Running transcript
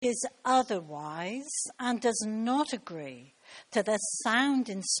is otherwise and does not agree to the sound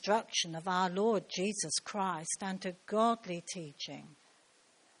instruction of our Lord Jesus Christ and to godly teaching,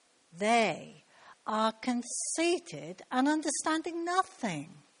 they are conceited and understanding nothing.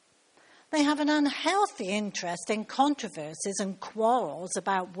 They have an unhealthy interest in controversies and quarrels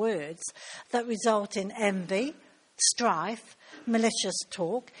about words that result in envy, strife, malicious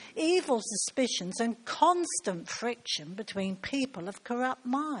talk, evil suspicions, and constant friction between people of corrupt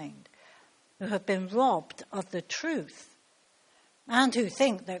mind who have been robbed of the truth and who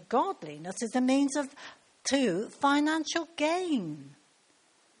think that godliness is a means to financial gain.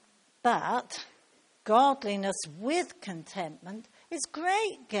 But godliness with contentment is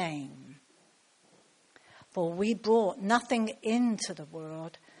great gain. For we brought nothing into the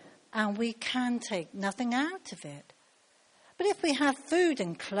world, and we can take nothing out of it. But if we have food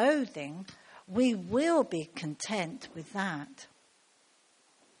and clothing, we will be content with that.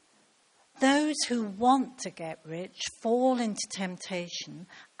 Those who want to get rich fall into temptation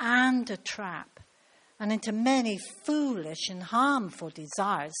and a trap, and into many foolish and harmful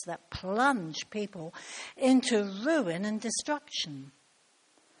desires that plunge people into ruin and destruction.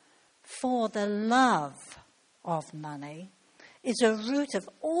 For the love of money is a root of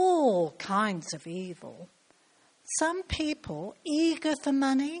all kinds of evil. Some people, eager for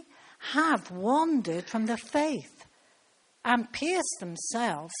money, have wandered from the faith and pierced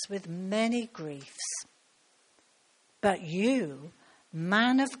themselves with many griefs. But you,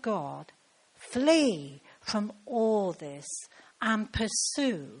 man of God, flee from all this and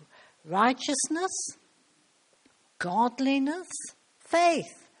pursue righteousness, godliness,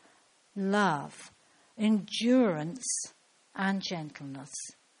 faith, love, endurance, and gentleness.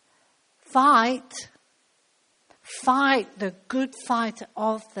 Fight the good fight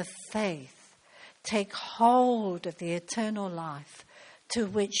of the faith. Take hold of the eternal life to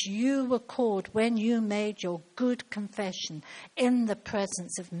which you were called when you made your good confession in the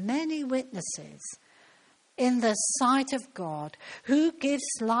presence of many witnesses, in the sight of God, who gives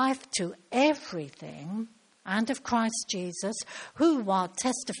life to everything, and of Christ Jesus, who, while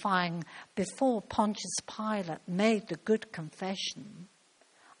testifying before Pontius Pilate, made the good confession.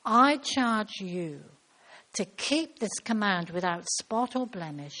 I charge you to keep this command without spot or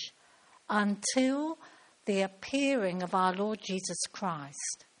blemish until the appearing of our Lord Jesus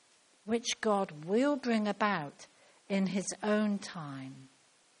Christ, which God will bring about in his own time.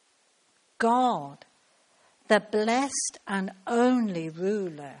 God, the blessed and only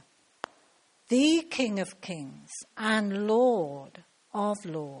ruler, the King of kings and Lord of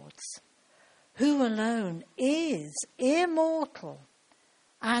lords, who alone is immortal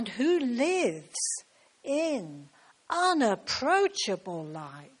and who lives in unapproachable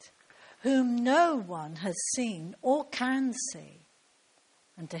light, whom no one has seen or can see,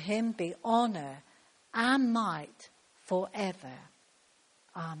 and to him be honour and might forever.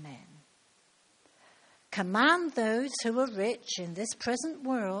 Amen. Command those who are rich in this present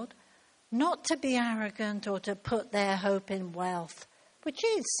world not to be arrogant or to put their hope in wealth, which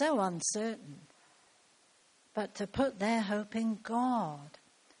is so uncertain, but to put their hope in God,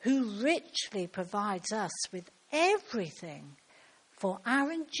 who richly provides us with everything for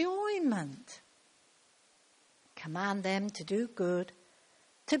our enjoyment. Command them to do good,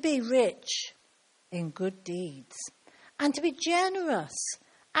 to be rich in good deeds, and to be generous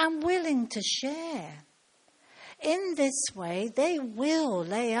and willing to share. In this way, they will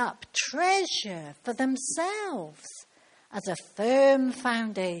lay up treasure for themselves as a firm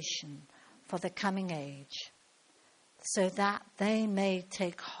foundation for the coming age, so that they may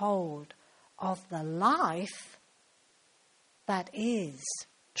take hold of the life that is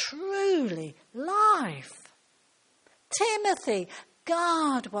truly life. Timothy,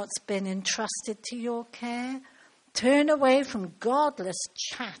 guard what's been entrusted to your care. Turn away from godless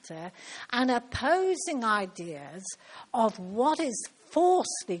chatter and opposing ideas of what is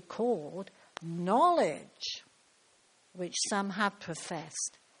falsely called knowledge, which some have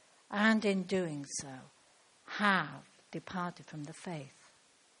professed, and in doing so have departed from the faith.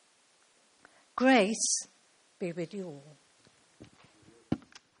 Grace be with you all.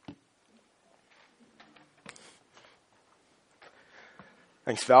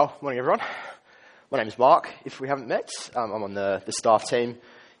 Thanks, Val. Morning, everyone. My name is Mark. If we haven't met, I'm on the staff team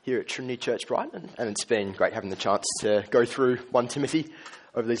here at Trinity Church Brighton, and it's been great having the chance to go through 1 Timothy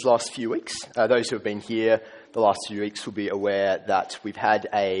over these last few weeks. Those who have been here the last few weeks will be aware that we've had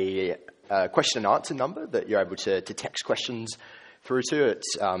a question and answer number that you're able to text questions through to.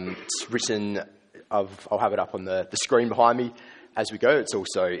 It's written, I'll have it up on the screen behind me as we go. It's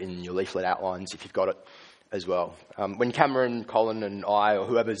also in your leaflet outlines if you've got it. as well. When Cameron, Colin and I, or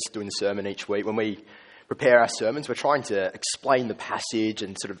whoever's doing the sermon each week, when we prepare our sermons, we're trying to explain the passage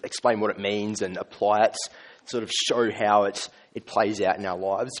and sort of explain what it means and apply it, sort of show how it plays out in our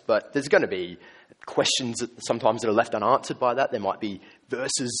lives. But there's going to be questions that sometimes that are left unanswered by that. There might be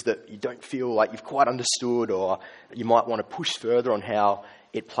verses that you don't feel like you've quite understood, or you might want to push further on how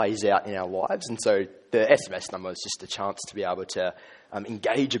it plays out in our lives. And so the SMS number is just a chance to be able to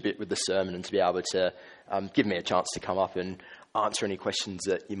engage a bit with the sermon and to be able to give me a chance to come up and answer any questions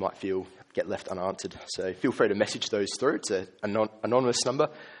that you might feel get left unanswered. So feel free to message those through. It's an anonymous number,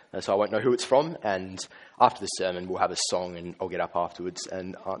 so I won't know who it's from. And after the sermon, we'll have a song and I'll get up afterwards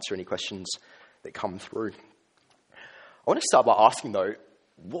and answer any questions that come through. I want to start by asking, though,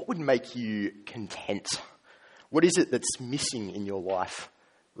 what would make you content? What is it that's missing in your life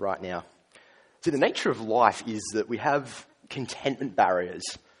right now? So the nature of life is that we have contentment barriers,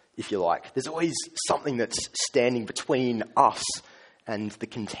 if you like. There's always something that's standing between us and the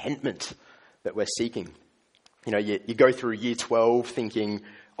contentment that we're seeking. You know, you go through year 12 thinking,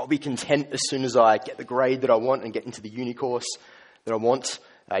 I'll be content as soon as I get the grade that I want and get into the uni course that I want.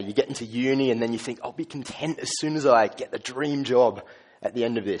 You get into uni and then you think, I'll be content as soon as I get the dream job at the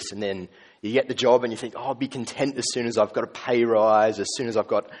end of this. And then you get the job and you think, I'll be content as soon as I've got a pay rise, as soon as I've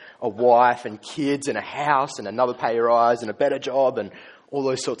got a wife and kids and a house and another pay rise and a better job and all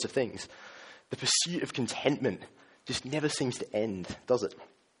those sorts of things. The pursuit of contentment just never seems to end, does it?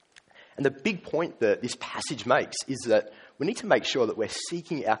 And the big point that this passage makes is that we need to make sure that we're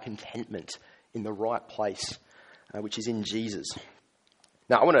seeking our contentment in the right place, which is in Jesus.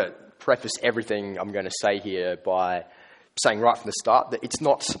 Now, I want to preface everything I'm going to say here by saying right from the start that it's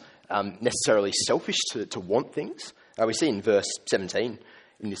not necessarily selfish to want things. We see in verse 17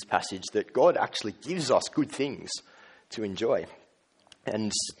 in this passage that God actually gives us good things to enjoy.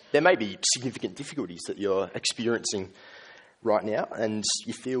 And there may be significant difficulties that you're experiencing right now, and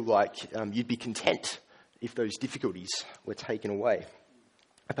you feel like you'd be content if those difficulties were taken away.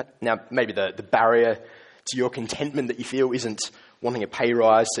 But now, maybe the barrier to your contentment that you feel isn't wanting a pay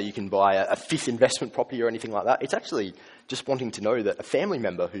rise so you can buy a fifth investment property or anything like that. It's actually just wanting to know that a family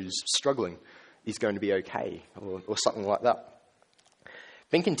member who's struggling is going to be okay, or something like that.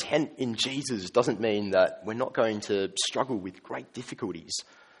 Being content in Jesus doesn't mean that we're not going to struggle with great difficulties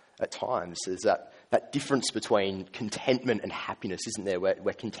at times. There's that difference between contentment and happiness, isn't there?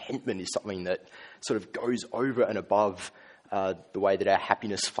 Where contentment is something that sort of goes over and above the way that our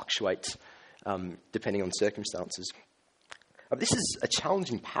happiness fluctuates depending on circumstances. This is a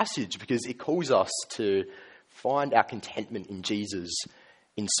challenging passage because it calls us to find our contentment in Jesus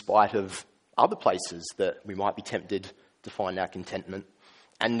in spite of other places that we might be tempted to find our contentment,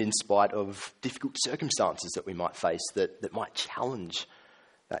 and in spite of difficult circumstances that we might face that might challenge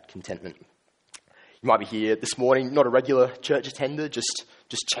that contentment. You might be here this morning, not a regular church attender, just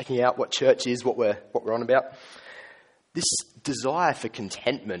checking out what church is, what we're on about. This desire for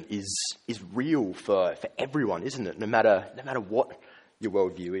contentment is real for everyone, isn't it? No matter what your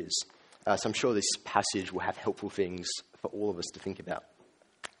worldview is. So I'm sure this passage will have helpful things for all of us to think about.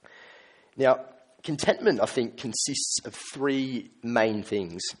 Now, contentment, I think, consists of three main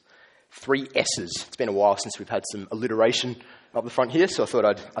things, three S's. It's been a while since we've had some alliteration up the front here, so I thought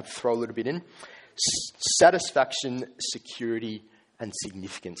I'd throw a little bit in. Satisfaction, security, and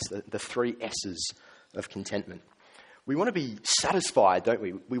significance, the three S's of contentment. We want to be satisfied, don't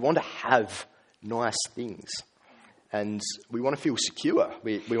we? We want to have nice things. And we want to feel secure.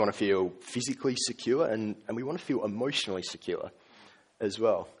 We want to feel physically secure, and we want to feel emotionally secure as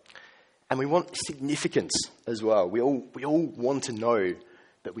well. And we want significance as well. We all want to know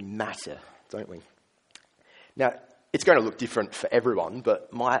that we matter, don't we? Now, it's going to look different for everyone,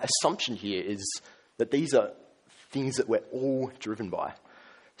 but my assumption here is that these are things that we're all driven by: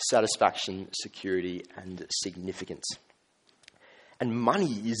 satisfaction, security, and significance. And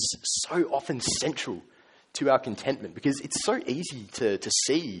money is so often central to our contentment because it's so easy to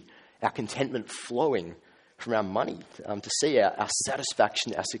see our contentment flowing from our money, to see our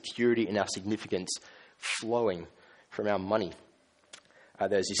satisfaction, our security, and our significance flowing from our money.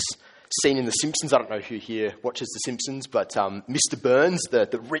 There's this scene in The Simpsons. I don't know who here watches The Simpsons, but Mr. Burns,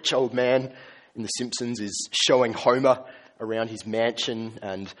 the rich old man in The Simpsons, is showing Homer around his mansion,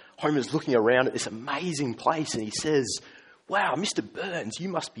 and Homer's looking around at this amazing place, and he says, "Wow, Mr. Burns, you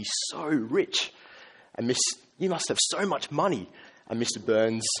must be so rich, and you must have so much money." And Mr.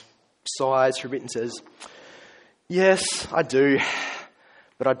 Burns sighs for a bit and says, "Yes, I do,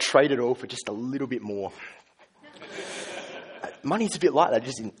 but I'd trade it all for just a little bit more." Money's a bit like that,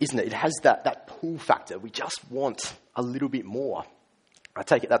 isn't it? It has that pull factor. We just want a little bit more. I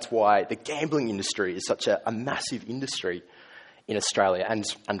take it that's why the gambling industry is such a massive industry in Australia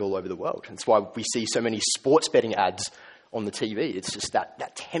and all over the world. That's why we see so many sports betting ads on the TV. It's just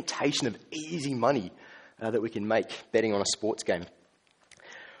that temptation of easy money that we can make betting on a sports game.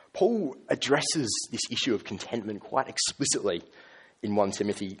 Paul addresses this issue of contentment quite explicitly in 1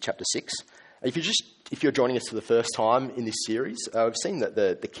 Timothy chapter 6. If you're joining us for the first time in this series, we've seen that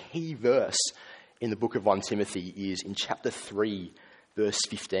the key verse in the book of 1 Timothy is in chapter 3, verse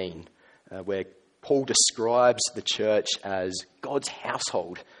 15, where Paul describes the church as God's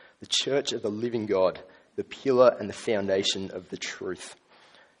household, the church of the living God, the pillar and the foundation of the truth.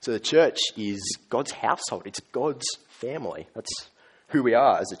 So the church is God's household. It's God's family. That's who we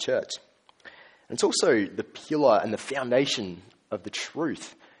are as a church. And it's also the pillar and the foundation of the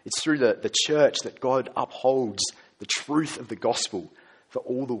truth. It's through the church that God upholds the truth of the gospel for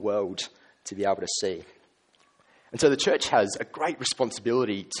all the world to be able to see. And so the church has a great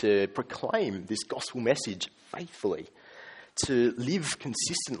responsibility to proclaim this gospel message faithfully, to live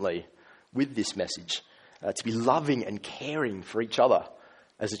consistently with this message, to be loving and caring for each other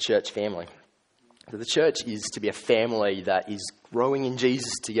as a church family. So the church is to be a family that is growing in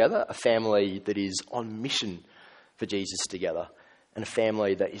Jesus together, a family that is on mission for Jesus together, and a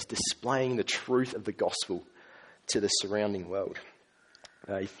family that is displaying the truth of the gospel to the surrounding world.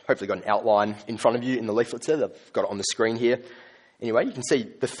 You've hopefully got an outline in front of you in the leaflet there. I've got it on the screen here. Anyway, you can see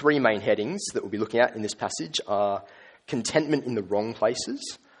the three main headings that we'll be looking at in this passage are contentment in the wrong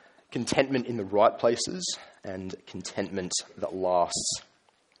places, contentment in the right places, and contentment that lasts.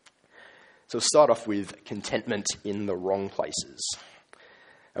 So we'll start off with contentment in the wrong places.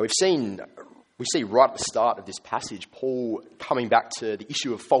 Now we see right at the start of this passage, Paul coming back to the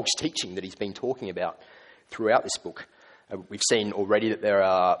issue of false teaching that he's been talking about throughout this book. We've seen already that there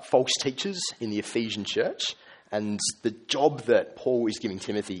are false teachers in the Ephesian church, and the job that Paul is giving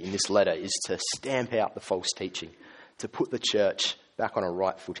Timothy in this letter is to stamp out the false teaching, to put the church back on a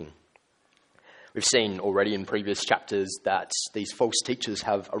right footing. We've seen already in previous chapters that these false teachers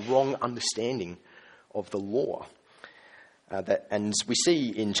have a wrong understanding of the law. And we see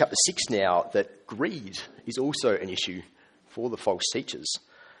in chapter 6 now that greed is also an issue for the false teachers.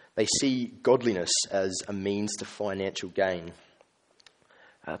 They see godliness as a means to financial gain.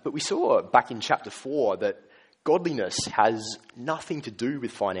 But we saw back in chapter 4 that godliness has nothing to do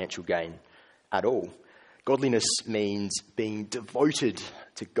with financial gain at all. Godliness means being devoted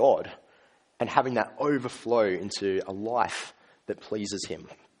to God and having that overflow into a life that pleases him.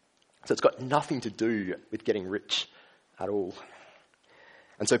 So it's got nothing to do with getting rich at all.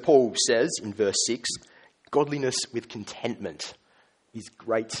 And so Paul says in verse 6, godliness with contentment is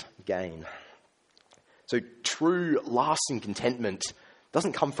great gain. So true, lasting contentment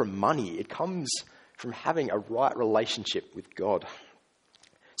doesn't come from money. It comes from having a right relationship with God.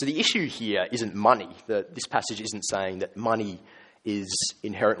 So the issue here isn't money. This passage isn't saying that money is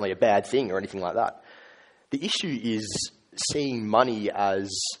inherently a bad thing or anything like that. The issue is seeing money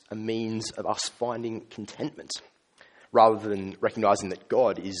as a means of us finding contentment, rather than recognising that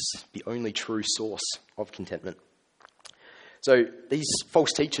God is the only true source of contentment. So these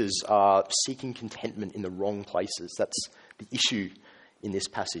false teachers are seeking contentment in the wrong places. That's the issue in this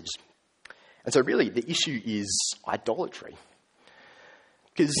passage. And so really the issue is idolatry.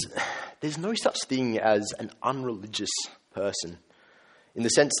 Because there's no such thing as an unreligious person, in the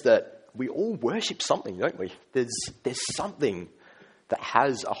sense that we all worship something, don't we? There's something that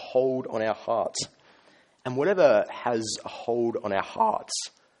has a hold on our hearts. And whatever has a hold on our hearts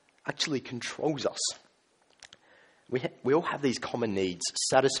actually controls us. We all have these common needs: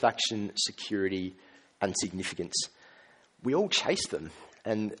 satisfaction, security, and significance. We all chase them.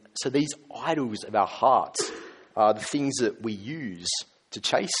 And so these idols of our hearts are the things that we use to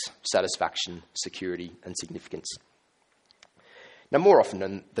chase satisfaction, security, and significance. Now, more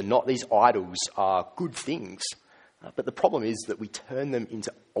often than not, these idols are good things, but the problem is that we turn them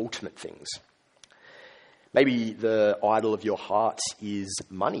into ultimate things. Maybe the idol of your heart is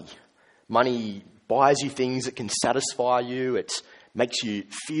money. Money buys you things that can satisfy you. It makes you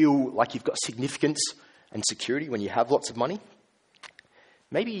feel like you've got significance and security when you have lots of money.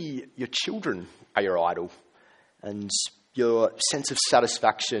 Maybe your children are your idol, and your sense of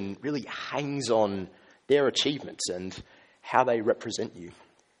satisfaction really hangs on their achievements and how they represent you.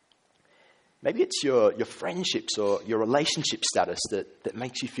 Maybe it's your friendships or your relationship status that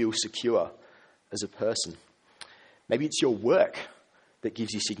makes you feel secure as a person. Maybe it's your work that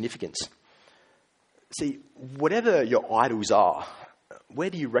gives you significance. See, whatever your idols are,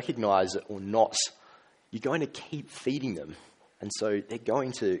 whether you recognise it or not, you're going to keep feeding them, and so they're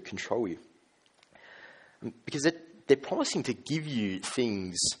going to control you. Because they're they're promising to give you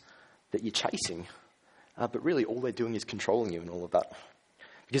things that you're chasing, but really all they're doing is controlling you and all of that.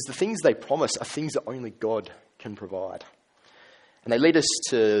 Because the things they promise are things that only God can provide. And they lead us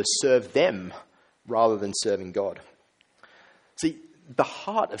to serve them rather than serving God. See, the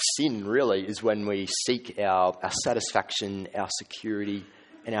heart of sin really is when we seek our satisfaction, our security,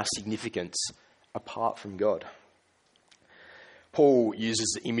 and our significance apart from God. Paul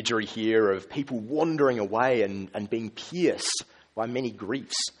uses the imagery here of people wandering away and being pierced by many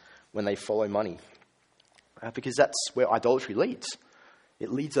griefs when they follow money. Because that's where idolatry leads.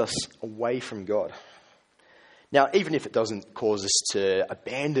 It leads us away from God. Now, even if it doesn't cause us to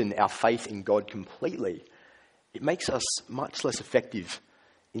abandon our faith in God completely, it makes us much less effective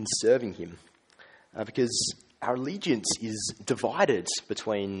in serving him. Because our allegiance is divided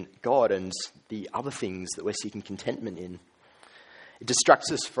between God and the other things that we're seeking contentment in. It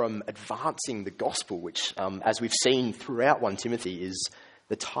distracts us from advancing the gospel, which, as we've seen throughout 1 Timothy, is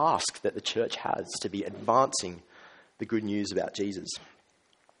the task that the church has to be advancing the good news about Jesus.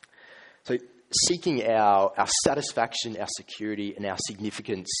 So seeking our satisfaction, our security, and our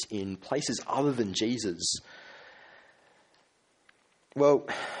significance in places other than Jesus, well,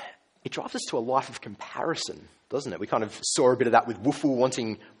 it drives us to a life of comparison, doesn't it? We kind of saw a bit of that with Woofle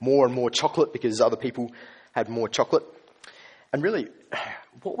wanting more and more chocolate because other people had more chocolate. And really,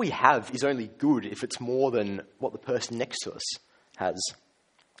 what we have is only good if it's more than what the person next to us has.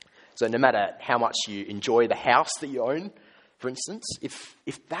 So no matter how much you enjoy the house that you own, for instance, if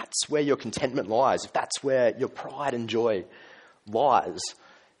that's where your contentment lies, if that's where your pride and joy lies,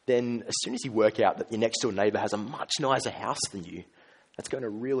 then as soon as you work out that your next door neighbour has a much nicer house than you, that's going to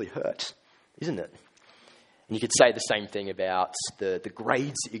really hurt, isn't it? And you could say the same thing about the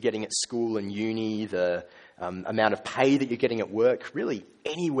grades that you're getting at school and uni, the amount of pay that you're getting at work. Really,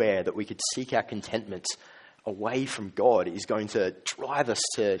 anywhere that we could seek our contentment away from God is going to drive us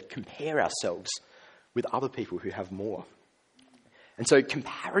to compare ourselves with other people who have more. And so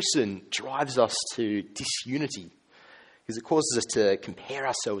comparison drives us to disunity because it causes us to compare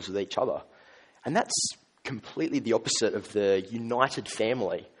ourselves with each other. And that's completely the opposite of the united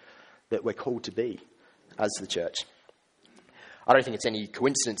family that we're called to be as the church. I don't think it's any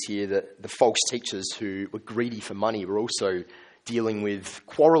coincidence here that the false teachers who were greedy for money were also dealing with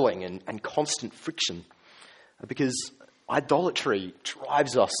quarrelling and constant friction, because idolatry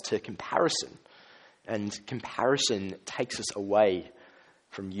drives us to comparison, and comparison takes us away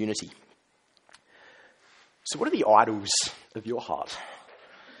from unity. So what are the idols of your heart?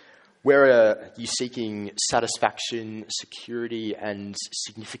 Where are you seeking satisfaction, security, and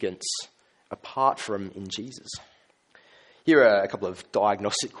significance apart from in Jesus? Here are a couple of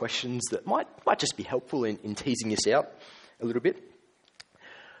diagnostic questions that might just be helpful in teasing this out a little bit.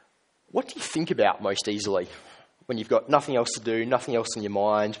 What do you think about most easily when you've got nothing else to do, nothing else on your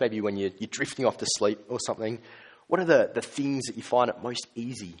mind, maybe when you're drifting off to sleep or something? What are the things that you find it most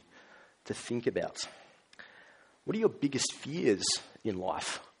easy to think about? What are your biggest fears in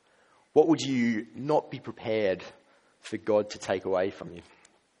life? What would you not be prepared for God to take away from you?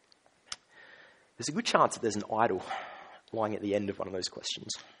 There's a good chance that there's an idol lying at the end of one of those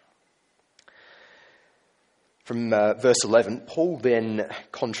questions. From verse 11, Paul then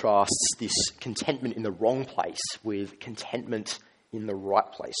contrasts this contentment in the wrong place with contentment in the right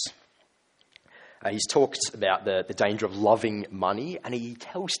place. He's talked about the danger of loving money, and he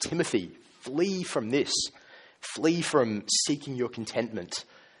tells Timothy, flee from this. Flee from seeking your contentment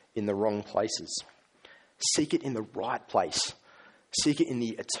in the wrong places. Seek it in the right place. Seek it in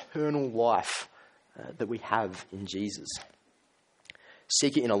the eternal life that we have in Jesus.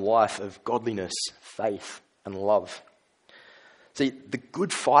 Seek it in a life of godliness, faith, and love. See, the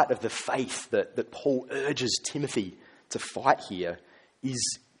good fight of the faith that Paul urges Timothy to fight here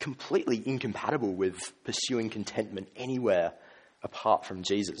is completely incompatible with pursuing contentment anywhere apart from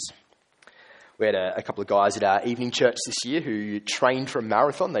Jesus. We had a couple of guys at our evening church this year who trained for a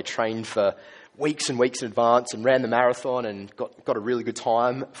marathon. They trained for weeks and weeks in advance and ran the marathon and got a really good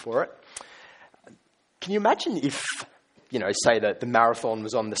time for it. Can you imagine if, say that the marathon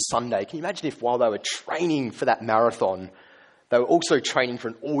was on the Sunday, can you imagine if while they were training for that marathon, they were also training for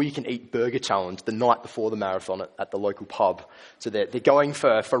an all-you-can-eat burger challenge the night before the marathon at the local pub? So they're going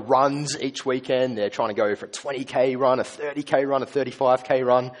for runs each weekend. They're trying to go for a 20k run, a 30k run, a 35k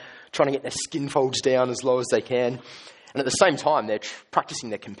run, trying to get their skin folds down as low as they can. And at the same time, they're practicing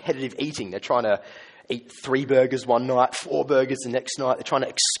their competitive eating. They're trying to eat 3 burgers one night, 4 burgers the next night. They're trying to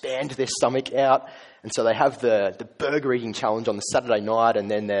expand their stomach out. And so they have the burger eating challenge on the Saturday night,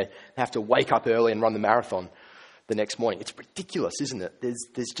 and then they have to wake up early and run the marathon the next morning. It's ridiculous, isn't it?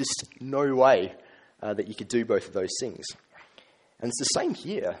 There's just no way that you could do both of those things. And it's the same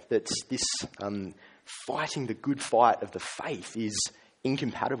here, that this fighting the good fight of the faith is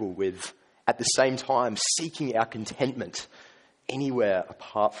incompatible with, at the same time, seeking our contentment anywhere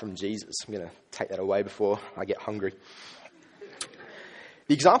apart from Jesus. I'm going to take that away before I get hungry.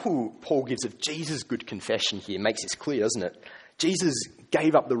 The example Paul gives of Jesus' good confession here makes this clear, doesn't it? Jesus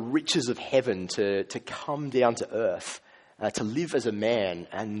gave up the riches of heaven to come down to earth, to live as a man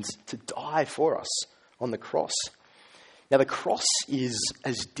and to die for us on the cross. Now, the cross is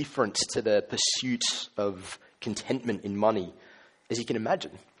as different to the pursuit of contentment in money as you can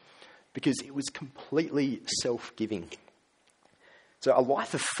imagine, because it was completely self-giving. So a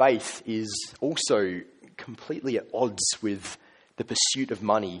life of faith is also completely at odds with the pursuit of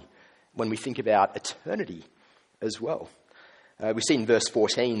money when we think about eternity as well. We see in verse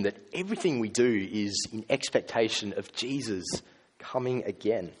 14 that everything we do is in expectation of Jesus coming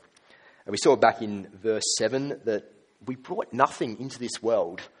again. And we saw back in verse 7 that we brought nothing into this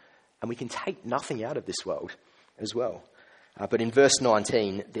world and we can take nothing out of this world as well. But in verse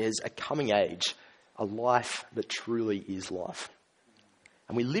 19, there's a coming age, a life that truly is life.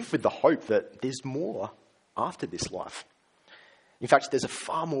 And we live with the hope that there's more after this life. In fact, there's a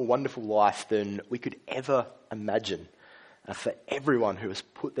far more wonderful life than we could ever imagine for everyone who has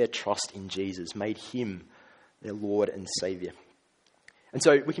put their trust in Jesus, made him their Lord and Saviour. And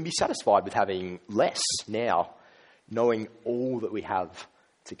so we can be satisfied with having less now, knowing all that we have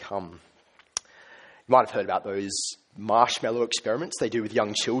to come. You might have heard about those marshmallow experiments they do with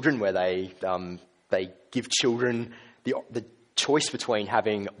young children, where they give children the choice between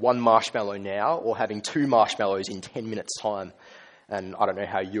having one marshmallow now or having 2 marshmallows in 10 minutes' time. And I don't know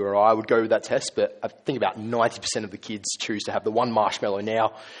how you or I would go with that test, but I think about 90% of the kids choose to have the 1 marshmallow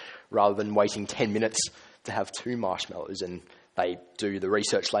now rather than waiting 10 minutes to have 2 marshmallows. And they do the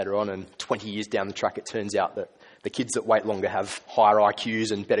research later on, and 20 years down the track, it turns out that the kids that wait longer have higher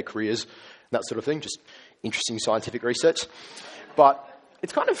IQs and better careers, that sort of thing. Just interesting scientific research. But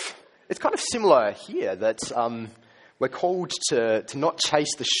it's kind of similar here, that we're called to not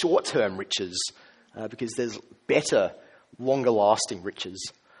chase the short-term riches because there's better, longer-lasting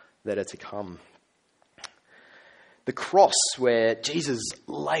riches that are to come. The cross, where Jesus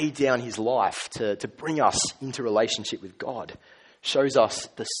laid down his life to bring us into relationship with God, shows us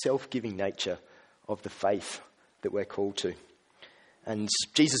the self-giving nature of the faith that we're called to. And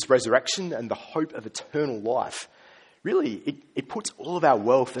Jesus' resurrection and the hope of eternal life, really, it puts all of our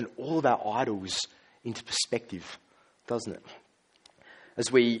wealth and all of our idols into perspective, doesn't it?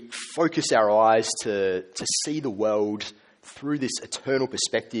 As we focus our eyes to see the world through this eternal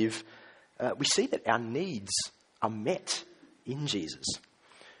perspective, we see that our needs are met in Jesus.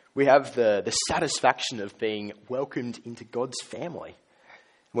 We have the satisfaction of being welcomed into God's family.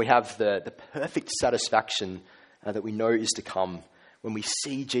 We have the perfect satisfaction that we know is to come when we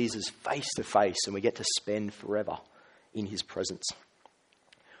see Jesus face to face and we get to spend forever in his presence.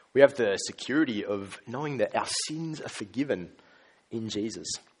 We have the security of knowing that our sins are forgiven in Jesus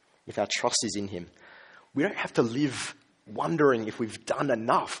if our trust is in him. We don't have to live wondering if we've done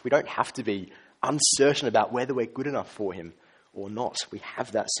enough. We don't have to be uncertain about whether we're good enough for him or not. We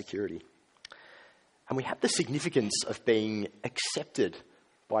have that security. And we have the significance of being accepted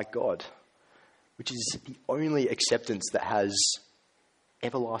by God, which is the only acceptance that has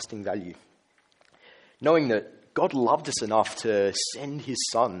everlasting value. Knowing that God loved us enough to send his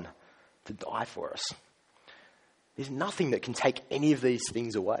son to die for us. There's nothing that can take any of these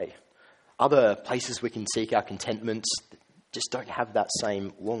things away. Other places we can seek our contentment just don't have that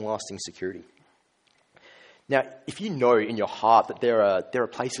same long-lasting security. Now, if you know in your heart that there are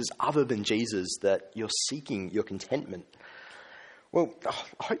places other than Jesus that you're seeking your contentment, well,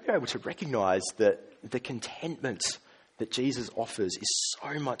 I hope you're able to recognise that the contentment that Jesus offers is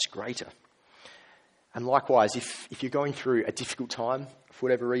so much greater. And likewise, if you're going through a difficult time for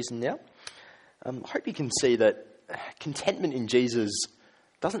whatever reason now, I hope you can see that contentment in Jesus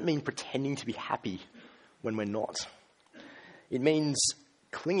doesn't mean pretending to be happy when we're not. It means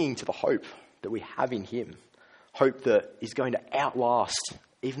clinging to the hope that we have in him. Hope that is going to outlast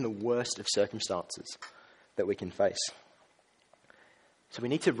even the worst of circumstances that we can face. So we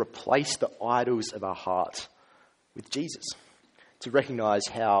need to replace the idols of our heart with Jesus, to recognise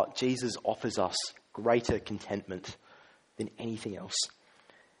how Jesus offers us greater contentment than anything else.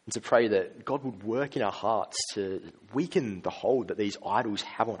 And to pray that God would work in our hearts to weaken the hold that these idols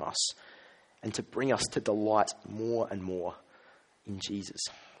have on us and to bring us to delight more and more in Jesus.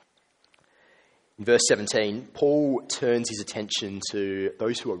 In verse 17, Paul turns his attention to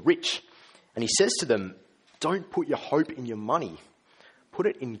those who are rich, and he says to them, "Don't put your hope in your money. Put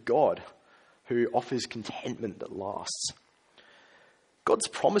it in God, who offers contentment that lasts. God's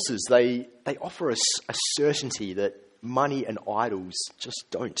promises, they offer us a certainty that money and idols just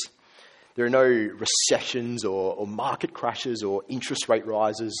don't. There are no recessions or market crashes or interest rate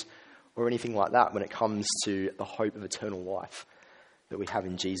rises or anything like that when it comes to the hope of eternal life that we have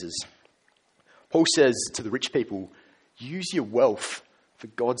in Jesus. Paul says to the rich people, use your wealth for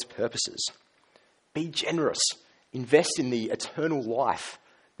God's purposes. Be generous. Invest in the eternal life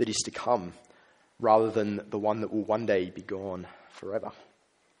that is to come, rather than the one that will one day be gone forever.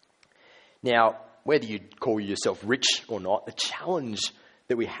 Now, whether you call yourself rich or not, the challenge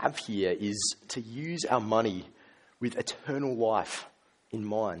that we have here is to use our money with eternal life in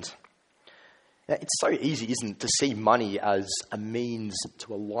mind. Now, it's so easy, isn't it, to see money as a means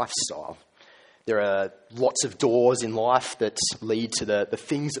to a lifestyle. There are lots of doors in life that lead to the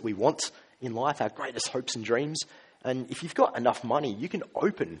things that we want in life, our greatest hopes and dreams. And if you've got enough money, you can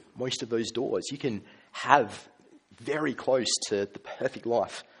open most of those doors. You can have very close to the perfect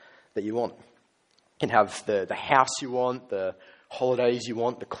life that you want. You can have the house you want, the holidays you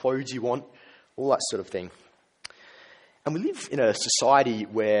want, the clothes you want, all that sort of thing. And we live in a society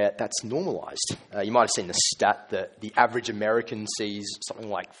where that's normalised. You might have seen the stat that the average American sees something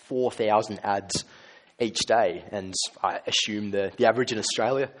like 4,000 ads each day, and I assume the average in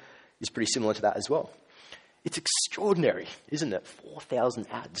Australia is pretty similar to that as well. It's extraordinary, isn't it? 4,000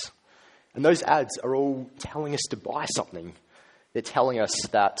 ads. And those ads are all telling us to buy something. They're telling us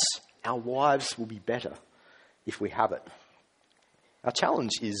that our lives will be better if we have it. Our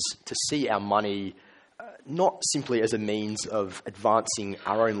challenge is to see our money not simply as a means of advancing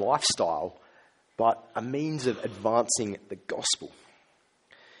our own lifestyle, but a means of advancing the gospel.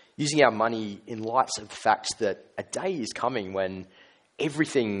 Using our money in light of the fact that a day is coming when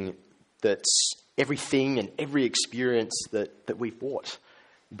everything and every experience that we've bought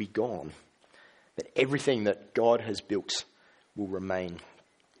will be gone. That everything that God has built will remain.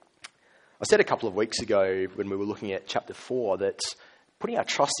 I said a couple of weeks ago when we were looking at chapter 4 that putting our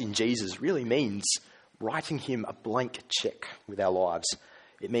trust in Jesus really means writing him a blank check with our lives.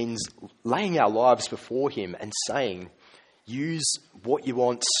 It means laying our lives before him and saying, use what you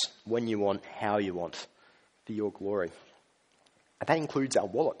want, when you want, how you want, for your glory. And that includes our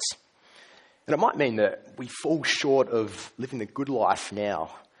wallets. And it might mean that we fall short of living the good life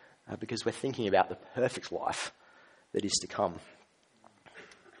now because we're thinking about the perfect life that is to come.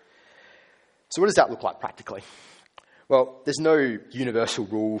 So what does that look like practically? Well, there's no universal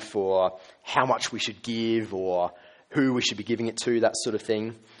rule for how much we should give or who we should be giving it to, that sort of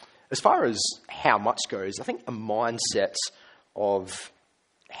thing. As far as how much goes, I think a mindset of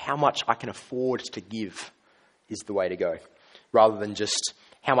how much I can afford to give is the way to go, rather than just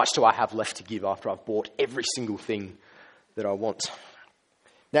how much do I have left to give after I've bought every single thing that I want.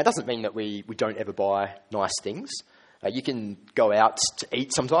 Now, it doesn't mean that we don't ever buy nice things. You can go out to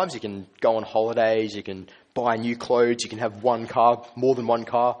eat sometimes, you can go on holidays, you can buy new clothes, you can have one car, more than one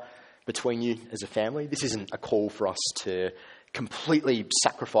car between you as a family. This isn't a call for us to completely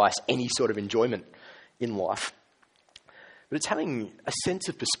sacrifice any sort of enjoyment in life. But it's having a sense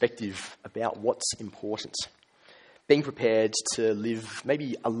of perspective about what's important. Being prepared to live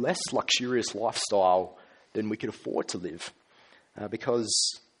maybe a less luxurious lifestyle than we could afford to live, because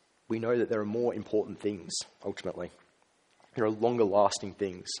we know that there are more important things, ultimately. There are longer lasting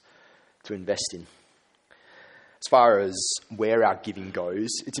things to invest in. As far as where our giving goes,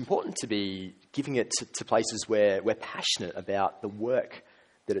 it's important to be giving it to places where we're passionate about the work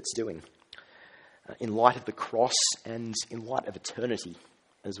that it's doing, in light of the cross and in light of eternity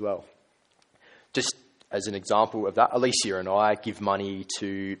as well. Just as an example of that, Alicia and I give money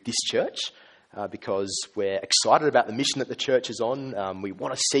to this church because we're excited about the mission that the church is on. We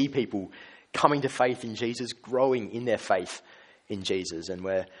want to see people coming to faith in Jesus, growing in their faith in Jesus, and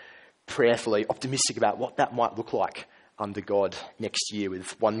we're prayerfully optimistic about what that might look like under God next year,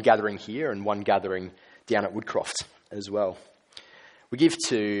 with one gathering here and one gathering down at Woodcroft as well. We give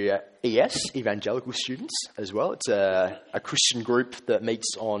to ES, Evangelical Students, as well. It's a Christian group that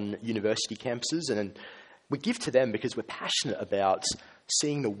meets on university campuses, and we give to them because we're passionate about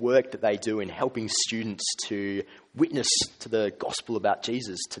seeing the work that they do in helping students to witness to the gospel about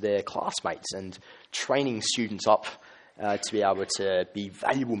Jesus to their classmates and training students up to be able to be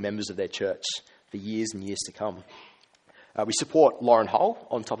valuable members of their church for years and years to come. We support Lauren Hull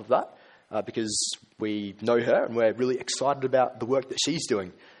on top of that because we know her and we're really excited about the work that she's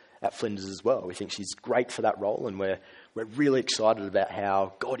doing at Flinders as well. We think she's great for that role, and we're really excited about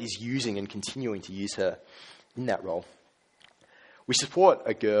how God is using and continuing to use her in that role. We support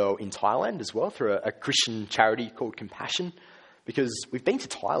a girl in Thailand as well through a Christian charity called Compassion. because we've been to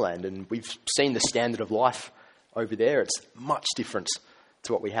Thailand and we've seen the standard of life over there. It's much different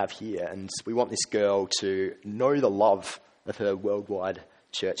to what we have here, and we want this girl to know the love of her worldwide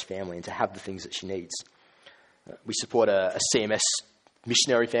church family and to have the things that she needs. We support a CMS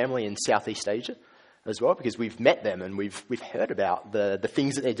missionary family in Southeast Asia as well, because we've met them and we've heard about the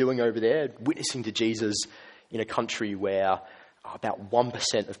things that they're doing over there, witnessing to Jesus in a country where about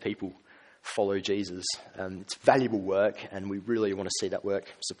 1% of people follow Jesus. It's valuable work, and we really want to see that work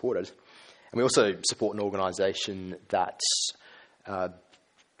supported. And we also support an organisation that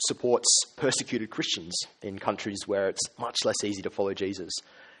supports persecuted Christians in countries where it's much less easy to follow Jesus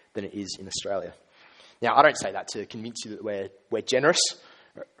than it is in Australia. Now, I don't say that to convince you that we're generous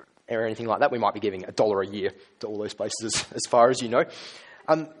or anything like that. We might be giving $1 a year to all those places, as far as you know.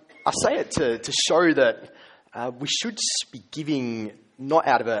 I say it to show that we should be giving not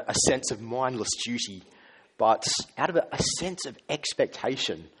out of a sense of mindless duty, but out of a sense of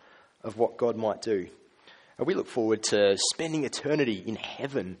expectation of what God might do. We look forward to spending eternity in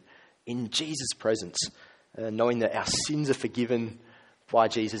heaven in Jesus' presence, knowing that our sins are forgiven by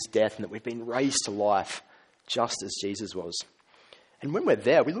Jesus' death and that we've been raised to life just as Jesus was. And when we're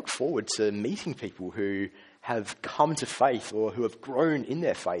there, we look forward to meeting people who have come to faith or who have grown in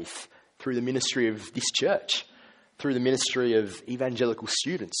their faith through the ministry of this church, through the ministry of evangelical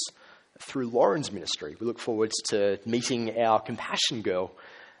students, through Lauren's ministry. We look forward to meeting our compassion girl.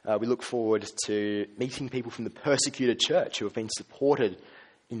 We look forward to meeting people from the persecuted church who have been supported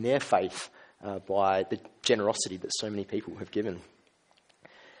in their faith by the generosity that so many people have given.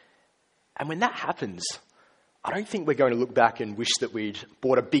 And when that happens, I don't think we're going to look back and wish that we'd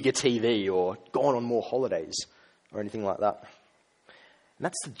bought a bigger TV or gone on more holidays or anything like that. And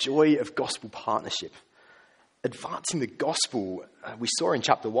that's the joy of gospel partnership. Advancing the gospel, we saw in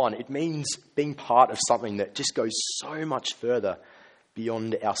chapter 1, it means being part of something that just goes so much further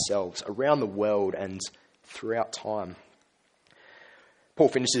beyond ourselves, around the world and throughout time. Paul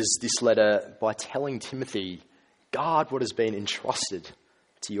finishes this letter by telling Timothy, guard what has been entrusted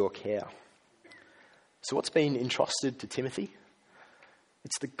to your care. So what's been entrusted to Timothy?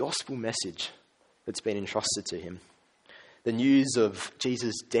 It's the gospel message that's been entrusted to him. The news of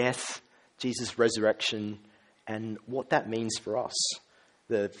Jesus' death, Jesus' resurrection, and what that means for us.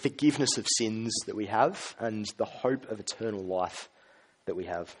 The forgiveness of sins that we have and the hope of eternal life that we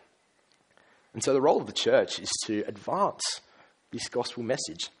have. And so the role of the church is to advance this gospel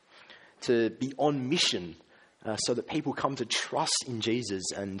message, to be on mission so that people come to trust in Jesus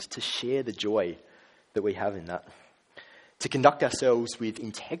and to share the joy that we have in that. To conduct ourselves with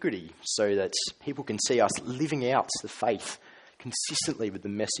integrity so that people can see us living out the faith consistently with the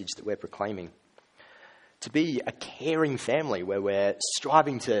message that we're proclaiming. To be a caring family where we're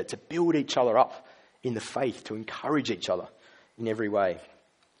striving to build each other up in the faith, to encourage each other in every way.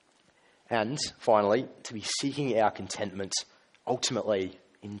 And finally, to be seeking our contentment ultimately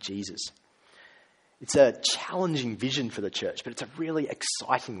in Jesus. It's a challenging vision for the church, but it's a really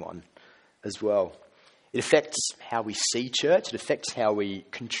exciting one as well. It affects how we see church, it affects how we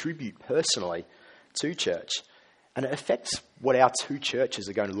contribute personally to church, and it affects what our two churches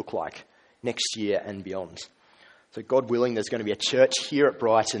are going to look like next year and beyond. So God willing, there's going to be a church here at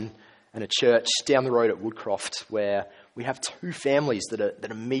Brighton and a church down the road at Woodcroft where we have two families that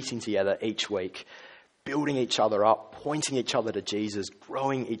are meeting together each week, building each other up, pointing each other to Jesus,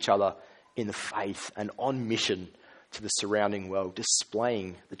 growing each other in the faith and on mission to the surrounding world,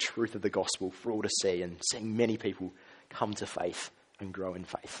 displaying the truth of the gospel for all to see and seeing many people come to faith and grow in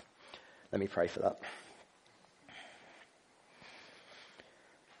faith. Let me pray for that.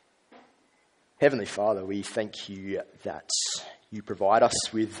 Heavenly Father, we thank you that you provide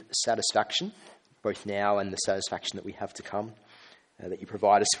us with satisfaction, both now and the satisfaction that we have to come, that you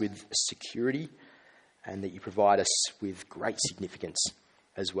provide us with security and that you provide us with great significance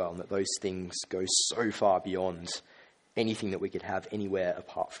as well, and that those things go so far beyond anything that we could have anywhere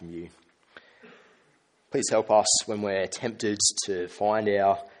apart from you. Please help us when we're tempted to find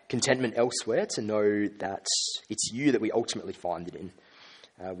our contentment elsewhere, to know that it's you that we ultimately find it in.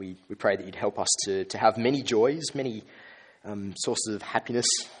 We pray that you'd help us to have many joys, many sources of happiness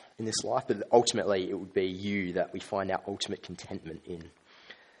in this life, but ultimately it would be you that we find our ultimate contentment in.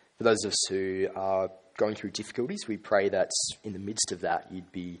 For those of us who are going through difficulties, we pray that in the midst of that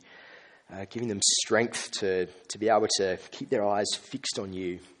you'd be giving them strength to be able to keep their eyes fixed on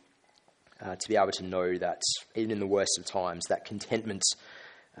you, to be able to know that even in the worst of times, that contentment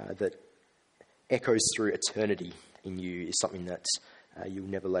that echoes through eternity in you is something that you'll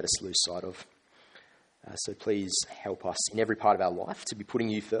never let us lose sight of. So please help us in every part of our life to be putting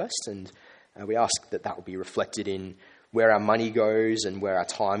you first, and we ask that that will be reflected in where our money goes and where our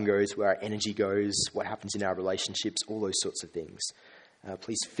time goes, where our energy goes, what happens in our relationships, all those sorts of things.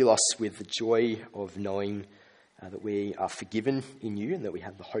 Please fill us with the joy of knowing that we are forgiven in you and that we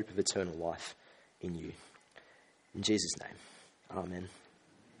have the hope of eternal life in you. In Jesus' name, amen.